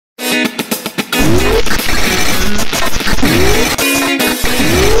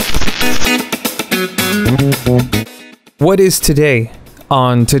What is today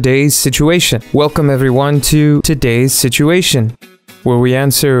on Today's Situation? Welcome everyone to Today's Situation, where we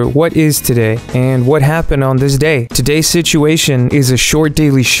answer what is today and what happened on this day. Today's Situation is a short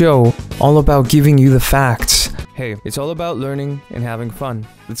daily show all about giving you the facts. Hey, it's all about learning and having fun.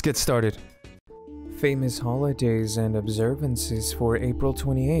 Let's get started. Famous holidays and observances for April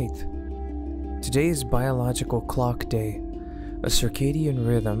 28th. Today is Biological Clock Day. A circadian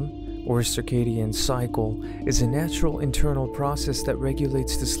rhythm, or circadian cycle, is a natural internal process that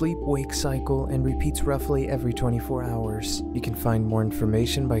regulates the sleep-wake cycle and repeats roughly every 24 hours. You can find more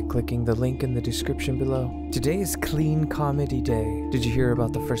information by clicking the link in the description below. Today is Clean Comedy Day. Did you hear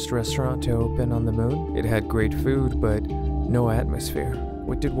about the first restaurant to open on the moon? It had great food, but no atmosphere.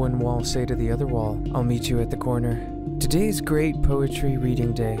 What did one wall say to the other wall? I'll meet you at the corner. Today is Great Poetry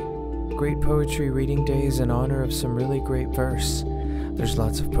Reading Day. Great Poetry Reading Day is in honor of some really great verse. There's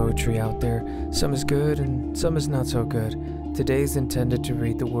lots of poetry out there. Some is good and some is not so good. Today is intended to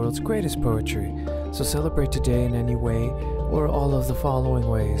read the world's greatest poetry. So celebrate today in any way or all of the following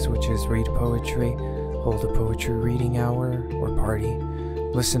ways, which is read poetry, hold a poetry reading hour or party,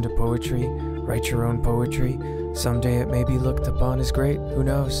 listen to poetry, write your own poetry. Someday it may be looked upon as great, who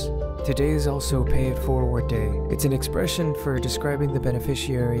knows? Today is also Pay It Forward Day. It's an expression for describing the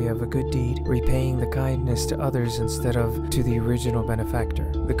beneficiary of a good deed, repaying the kindness to others instead of to the original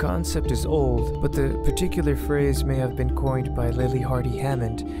benefactor. The concept is old, but the particular phrase may have been coined by Lily Hardy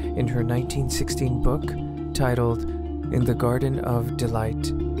Hammond in her 1916 book titled In the Garden of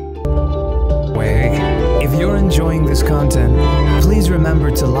Delight. If you're enjoying this content, please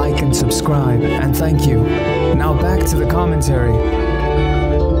remember to like and subscribe, and thank you. Now back to the commentary.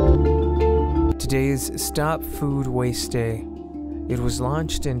 Today's Stop Food Waste Day. It was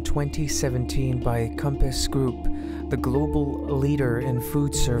launched in 2017 by Compass Group, the global leader in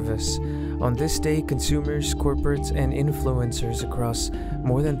food service. On this day, consumers, corporates, and influencers across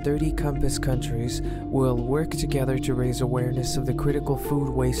more than 30 Compass countries will work together to raise awareness of the critical food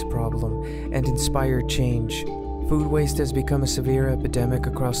waste problem and inspire change. Food waste has become a severe epidemic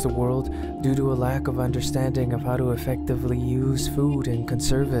across the world due to a lack of understanding of how to effectively use food and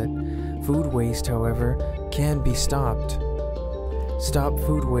conserve it. Food waste, however, can be stopped. Stop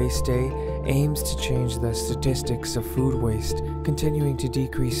Food Waste Day aims to change the statistics of food waste, continuing to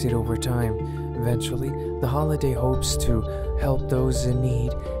decrease it over time. Eventually, the holiday hopes to help those in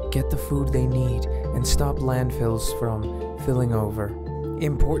need get the food they need and stop landfills from filling over.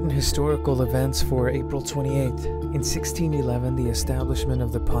 Important historical events for April 28th. In 1611, the establishment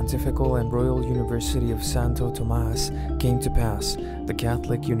of the Pontifical and Royal University of Santo Tomas came to pass. The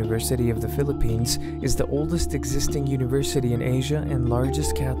Catholic University of the Philippines is the oldest existing university in Asia and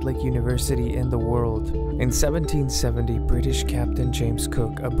largest Catholic university in the world. In 1770, British Captain James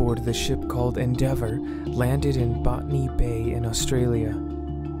Cook, aboard the ship called Endeavour, landed in Botany Bay in Australia.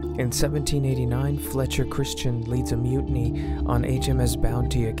 In 1789, Fletcher Christian leads a mutiny on HMS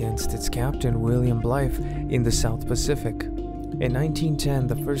Bounty against its captain William Blythe in the South Pacific. In 1910,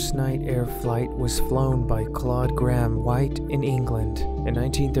 the first night air flight was flown by Claude Graham White in England. In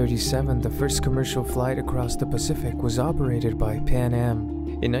 1937, the first commercial flight across the Pacific was operated by Pan Am.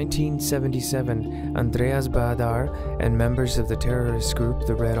 In 1977, Andreas Badar and members of the terrorist group,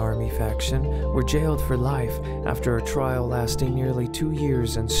 the Red Army faction, were jailed for life after a trial lasting nearly 2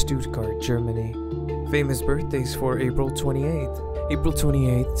 years in Stuttgart, Germany. Famous birthdays for April 28th. April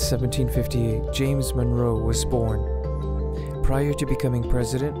 28th, 1758, James Monroe was born. Prior to becoming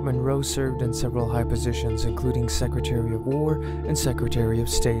president, Monroe served in several high positions, including Secretary of War and Secretary of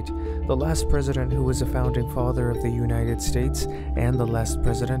State, the last president who was a founding father of the United States, and the last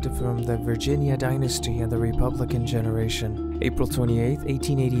president from the Virginia dynasty and the Republican generation. April 28,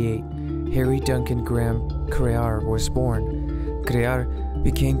 1888, Harry Duncan Graham Crerar was born. Crerar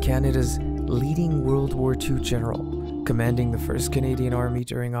became Canada's leading World War II general, commanding the 1st Canadian Army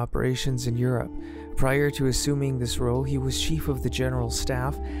during operations in Europe. Prior to assuming this role, he was Chief of the General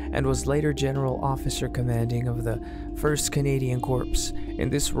Staff and was later General Officer Commanding of the 1st Canadian Corps. In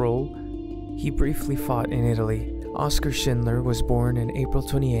this role, he briefly fought in Italy. Oskar Schindler was born on April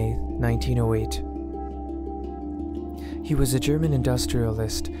 28, 1908. He was a German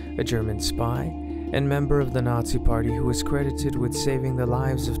industrialist, a German spy, and member of the Nazi Party who was credited with saving the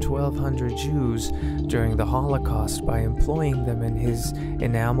lives of 1,200 Jews during the Holocaust by employing them in his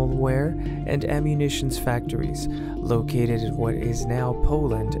enamelware and ammunitions factories located in what is now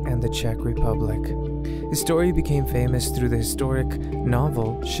Poland and the Czech Republic. His story became famous through the historic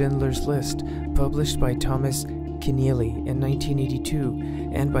novel Schindler's List, published by Thomas Keneally in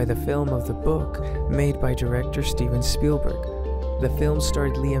 1982, and by the film of the book made by director Steven Spielberg. The film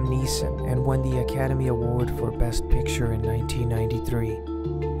starred Liam Neeson and won the Academy Award for Best Picture in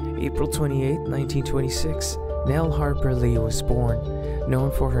 1993. April 28, 1926, Nell Harper Lee was born,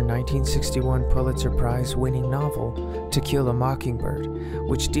 known for her 1961 Pulitzer Prize-winning novel To Kill a Mockingbird,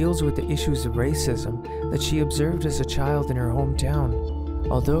 which deals with the issues of racism that she observed as a child in her hometown.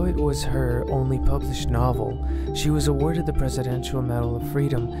 Although it was her only published novel, she was awarded the Presidential Medal of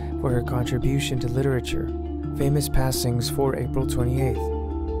Freedom for her contribution to literature. Famous passings for April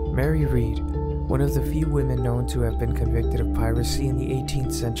 28th. Mary Read, one of the few women known to have been convicted of piracy in the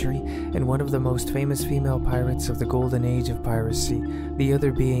 18th century and one of the most famous female pirates of the golden age of piracy, the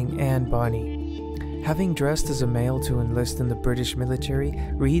other being Anne Bonny. Having dressed as a male to enlist in the British military,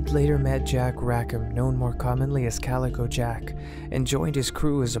 Read later met Jack Rackham, known more commonly as Calico Jack, and joined his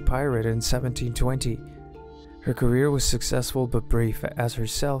crew as a pirate in 1720. Her career was successful but brief, as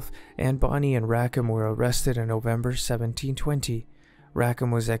herself, Anne Bonny, and Rackham were arrested in November 1720. Rackham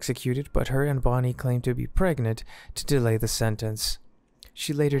was executed, but her and Bonny claimed to be pregnant to delay the sentence.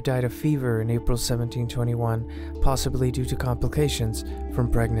 She later died of fever in April 1721, possibly due to complications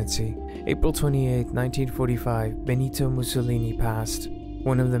from pregnancy. April 28, 1945, Benito Mussolini passed.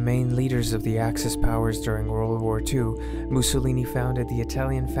 One of the main leaders of the Axis powers during World War II, Mussolini founded the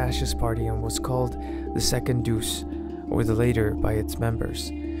Italian Fascist Party and was called the Second Deuce, or the Later, by its members.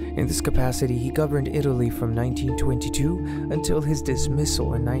 In this capacity, he governed Italy from 1922 until his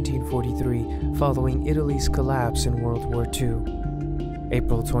dismissal in 1943, following Italy's collapse in World War II.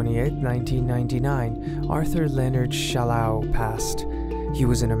 April 28, 1999, Arthur Leonard Shalhoub passed. He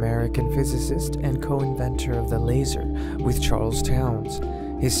was an American physicist and co-inventor of the laser with Charles Townes.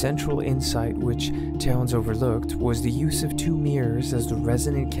 His central insight, which Townes overlooked, was the use of two mirrors as the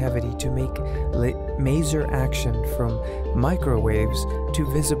resonant cavity to make maser action from microwaves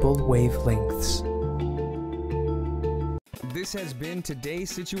to visible wavelengths. This has been today's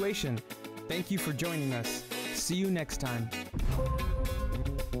situation. Thank you for joining us. See you next time.